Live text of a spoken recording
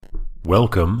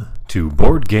Welcome to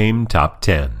Board Game Top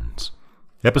Tens,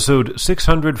 episode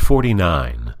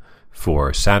 649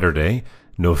 for Saturday,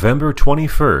 November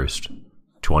 21st,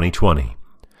 2020.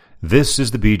 This is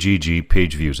the BGG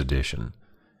Page Views edition.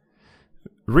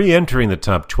 Re-entering the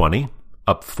top 20,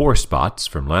 up 4 spots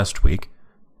from last week,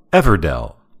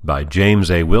 Everdell by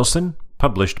James A. Wilson,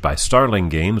 published by Starling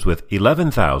Games with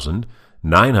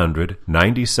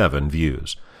 11,997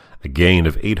 views, a gain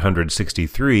of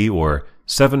 863 or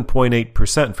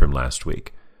 7.8% from last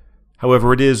week.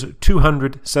 However, it is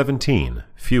 217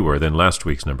 fewer than last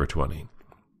week's number 20.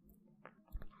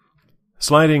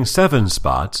 Sliding 7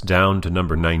 spots down to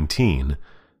number 19,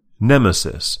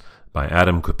 Nemesis by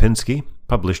Adam Kopinski,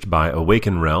 published by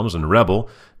Awaken Realms and Rebel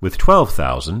with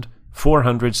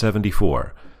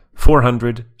 12,474,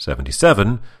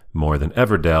 477 more than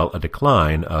Everdell, a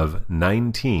decline of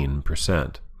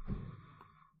 19%.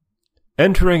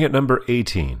 Entering at number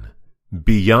 18,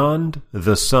 Beyond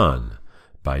the Sun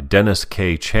by Dennis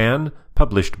K. Chan,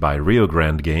 published by Rio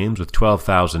Grande Games with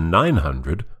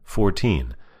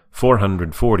 12,914,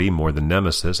 440 more than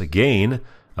Nemesis, a gain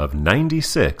of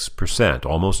 96%,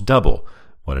 almost double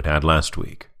what it had last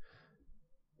week.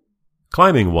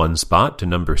 Climbing 1 spot to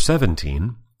number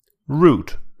 17,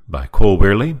 Root by Cole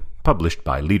Wehrle, published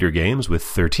by Leader Games with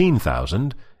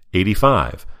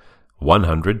 13,085,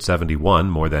 171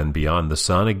 more than Beyond the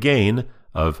Sun, a gain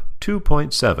of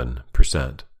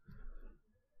 2.7%.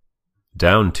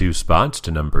 Down 2 spots to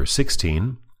number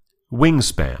 16,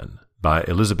 Wingspan by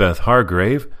Elizabeth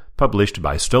Hargrave, published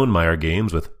by Stonemaier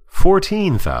Games with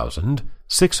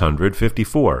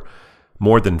 14,654,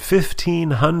 more than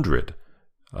 1,500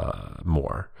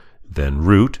 more than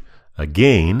Root, a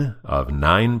gain of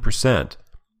 9%,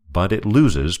 but it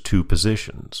loses 2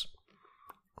 positions.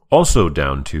 Also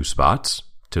down 2 spots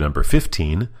to number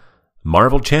 15,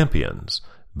 Marvel Champions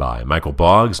by Michael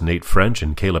Boggs, Nate French,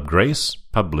 and Caleb Grace,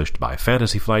 published by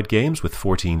Fantasy Flight Games with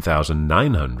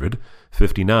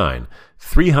 14,959,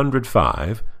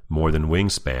 305 more than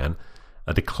Wingspan,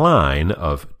 a decline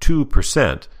of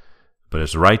 2%, but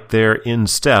is right there in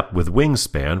step with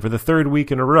Wingspan for the 3rd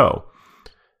week in a row.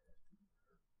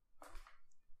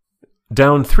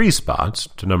 Down 3 spots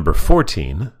to number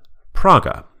 14,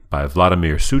 Praga by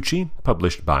Vladimir Suchi,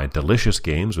 published by Delicious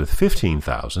Games with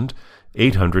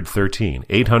 15,813,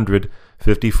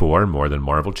 854 more than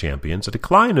Marvel Champions, a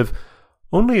decline of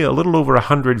only a little over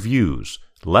 100 views,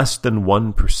 less than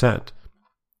 1%.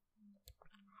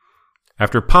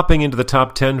 After popping into the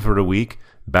top 10 for a week,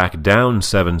 back down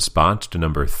 7 spots to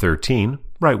number 13,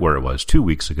 right where it was 2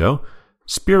 weeks ago,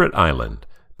 Spirit Island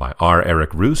by R.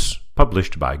 Eric Roos,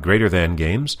 published by Greater Than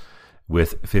Games,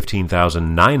 with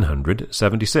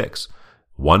 15,976,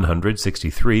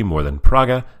 163 more than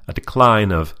Praga, a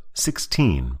decline of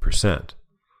 16%.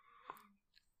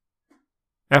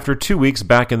 After 2 weeks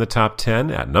back in the top 10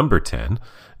 at number 10,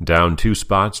 down 2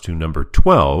 spots to number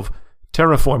 12,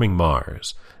 Terraforming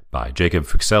Mars by Jacob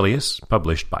Fuxelius,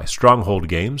 published by Stronghold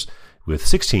Games, with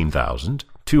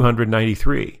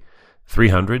 16,293,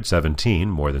 317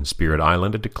 more than Spirit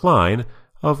Island, a decline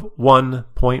of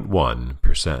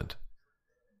 1.1%.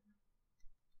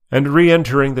 And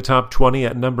re-entering the top 20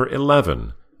 at number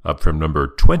 11, up from number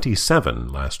 27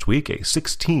 last week, a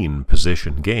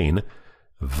 16-position gain,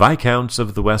 Viscounts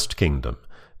of the West Kingdom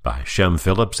by Shem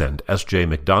Phillips and S.J.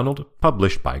 McDonald,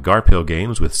 published by Garphill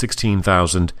Games with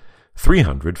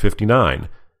 16,359,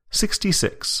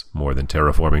 66 more than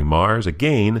Terraforming Mars, a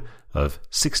gain of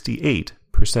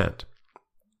 68%.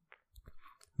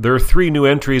 There are 3 new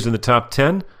entries in the top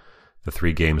 10. The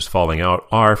 3 games falling out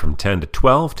are from 10 to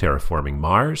 12, Terraforming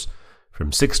Mars,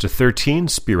 from 6 to 13,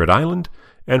 Spirit Island,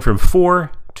 and from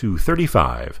 4 to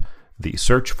 35, The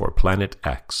Search for Planet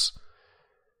X.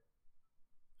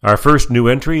 Our first new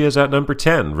entry is at number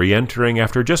 10, re-entering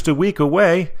after just a week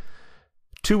away.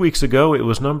 2 weeks ago, it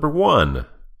was number 1.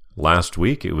 Last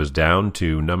week, it was down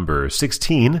to number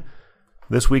 16.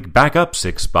 This week, back up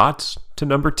 6 spots to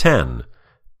number 10,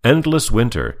 Endless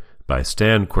Winter by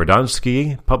Stan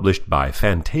Kordonsky, published by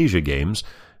Fantasia Games,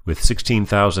 with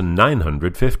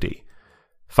 16,950,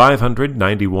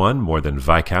 591 more than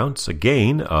Viscounts, a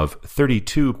gain of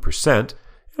 32%, and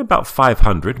about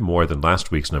 500 more than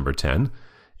last week's number 10.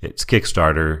 Its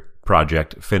Kickstarter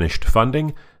project finished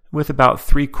funding with about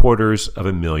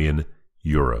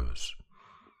 €750,000.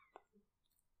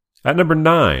 At number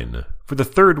 9, for the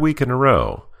 3rd week in a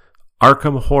row,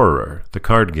 Arkham Horror, the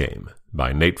card game,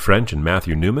 by Nate French and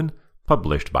Matthew Newman,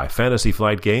 published by Fantasy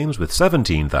Flight Games with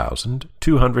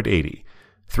 17,280,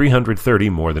 330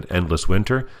 more than Endless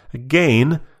Winter, a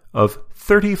gain of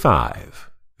 35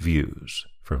 views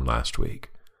from last week.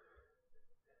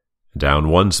 Down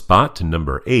one spot to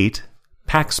number 8,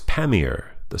 Pax Pamir,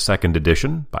 the second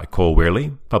edition by Cole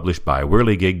Wehrle, published by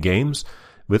Whirligig Games,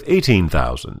 with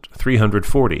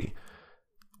 18,340.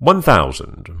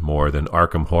 1,000 more than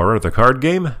Arkham Horror, the card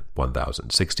game,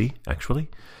 1,060 actually,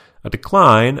 a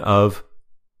decline of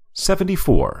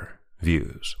 74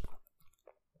 views.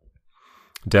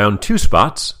 Down 2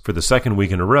 spots for the second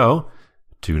week in a row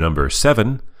to number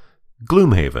 7,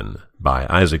 Gloomhaven by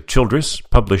Isaac Childress,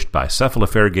 published by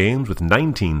Cephalofair Games, with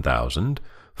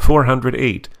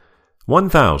 19,408.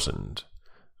 1,000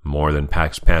 more than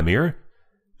Pax Pamir,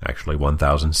 actually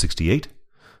 1,068,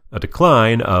 a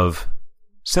decline of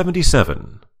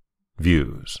 77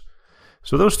 views.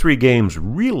 So those 3 games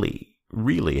really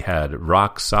had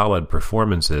rock-solid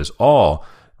performances, all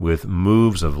with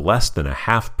moves of less than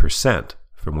 0.5%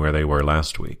 from where they were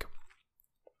last week.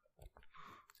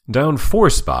 Down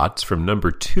 4 spots from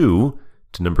number 2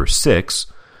 to number 6,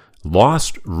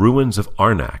 Lost Ruins of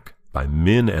Arnak by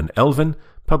Min and Elvin,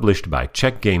 published by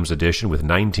Czech Games Edition, with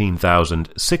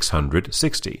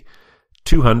 19,660.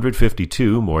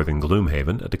 252 more than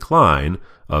Gloomhaven, a decline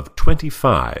of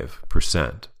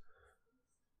 25%.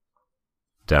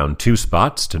 Down 2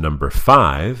 spots to number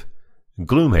 5,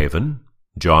 Gloomhaven,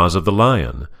 Jaws of the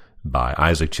Lion, by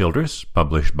Isaac Childress,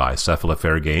 published by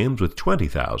Cephalofair Games, with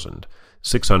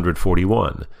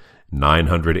 20,641.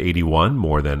 981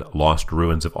 more than Lost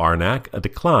Ruins of Arnak, a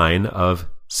decline of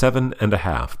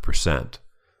 7.5%.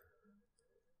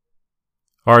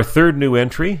 Our third new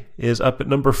entry is up at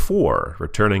number 4,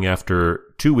 returning after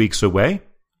 2 weeks away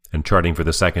and charting for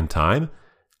the second time.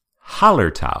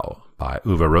 Hallertau by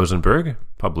Uwe Rosenberg,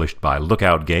 published by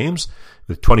Lookout Games,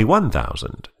 with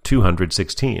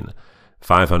 21,216.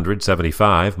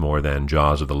 575 more than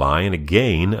Jaws of the Lion, a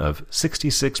gain of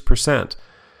 66%.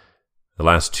 The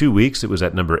last 2 weeks it was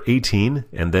at number 18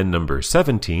 and then number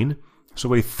 17,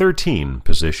 so a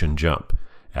 13-position jump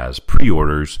as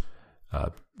pre-orders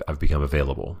have become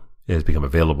available. It has become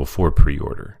available for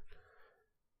pre-order.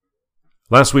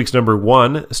 Last week's number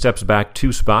 1 steps back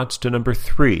 2 spots to number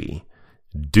 3,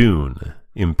 Dune,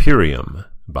 Imperium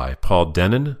by Paul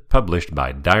Dennen, published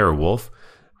by Direwolf,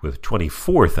 with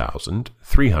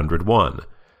 24,301.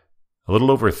 A little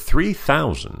over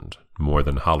 3,000 more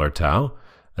than Hallertau,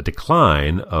 a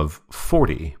decline of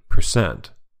 40%.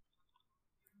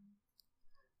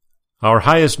 Our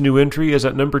highest new entry is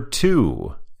at number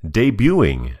 2,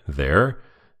 debuting there,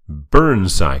 Burn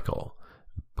Cycle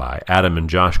by Adam and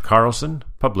Josh Carlson,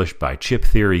 published by Chip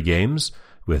Theory Games,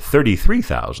 with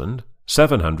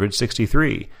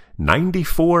 33,763,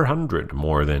 9,400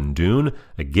 more than Dune,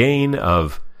 a gain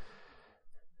of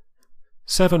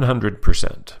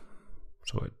 700%.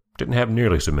 So it didn't have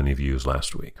nearly so many views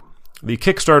last week. The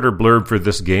Kickstarter blurb for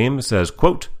this game says,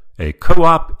 quote, a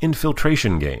co-op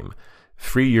infiltration game.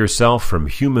 Free yourself from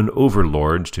human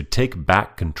overlords to take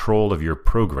back control of your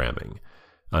programming,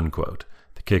 unquote.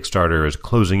 The Kickstarter is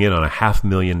closing in on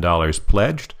 $500,000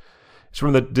 pledged. It's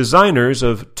from the designers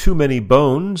of Too Many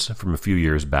Bones from a few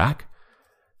years back.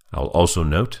 I'll also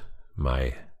note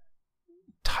my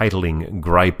titling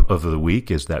gripe of the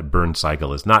week is that Burn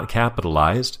Cycle is not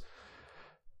capitalized.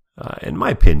 In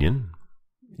my opinion,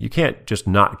 you can't just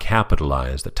not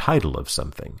capitalize the title of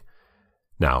something.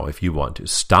 Now, if you want to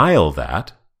style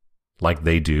that, like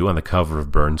they do on the cover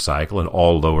of Burn Cycle in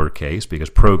all lowercase,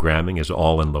 because programming is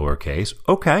all in lowercase,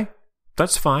 okay,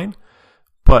 that's fine.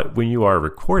 But when you are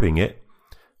recording it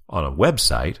on a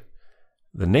website,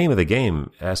 the name of the game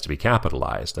has to be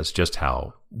capitalized. That's just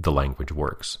how the language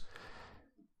works.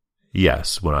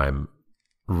 Yes, when I'm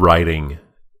writing,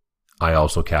 I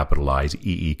also capitalize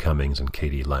E.E. Cummings and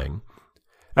Katie Lang.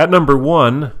 At number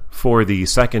 1, for the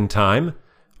second time,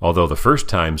 although the first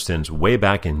time since way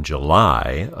back in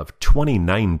July of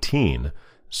 2019,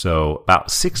 so about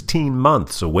 16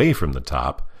 months away from the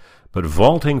top, but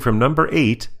vaulting from number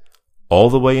 8 all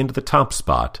the way into the top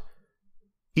spot,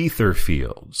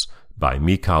 Etherfields by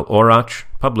Mikhail Orach,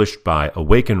 published by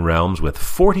Awaken Realms, with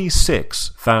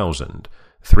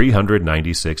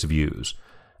 46,396 views.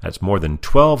 That's more than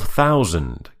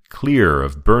 12,000 clear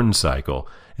of Burn Cycle,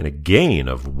 and a gain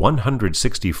of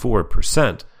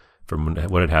 164% from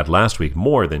what it had last week,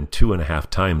 more than 2.5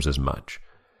 times as much.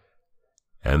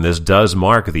 And this does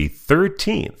mark the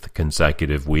 13th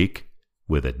consecutive week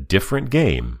with a different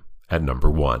game at number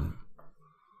 1.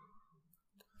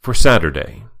 For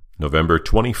Saturday, November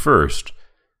 21st,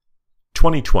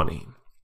 2020.